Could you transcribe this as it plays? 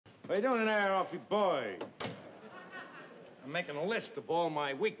What are you doing in there, Alfie boy? I'm making a list of all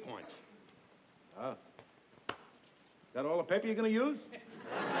my weak points. Huh? Is that all the paper you're gonna use?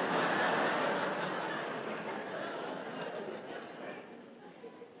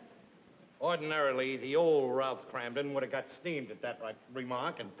 Ordinarily, the old Ralph Cramden would have got steamed at that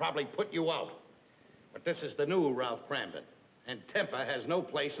remark and probably put you out. But this is the new Ralph Cramden, and temper has no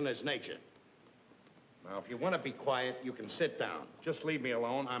place in his nature. Now, if you want to be quiet, you can sit down. Just leave me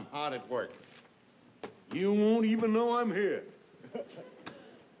alone. I'm hard at work. You won't even know I'm here.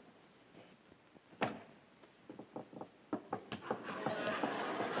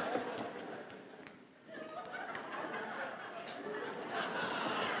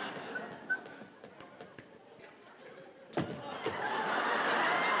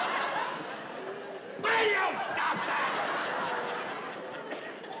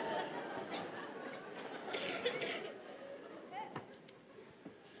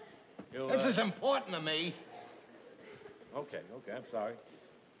 This is important to me. Okay, I'm sorry.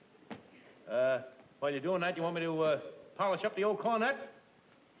 While you're doing that, you want me to polish up the old cornet?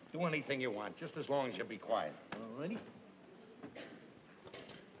 Do anything you want, just as long as you be quiet. All righty.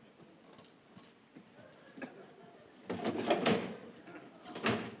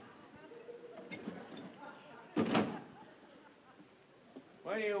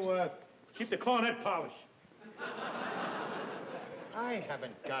 Why do you keep the cornet polished? I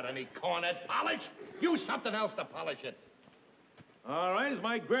haven't got any cornet polish. Use something else to polish it. All right, as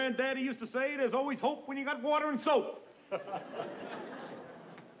my granddaddy used to say, there's always hope when you got water and soap.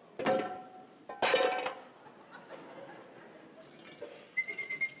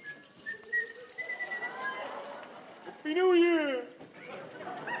 Happy New Year!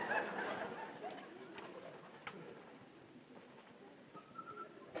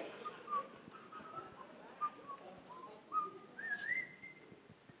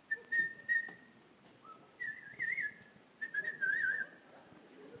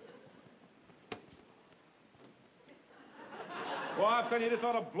 Well, I tell you, this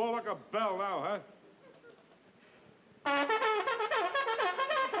ought to blow like a bell now, huh?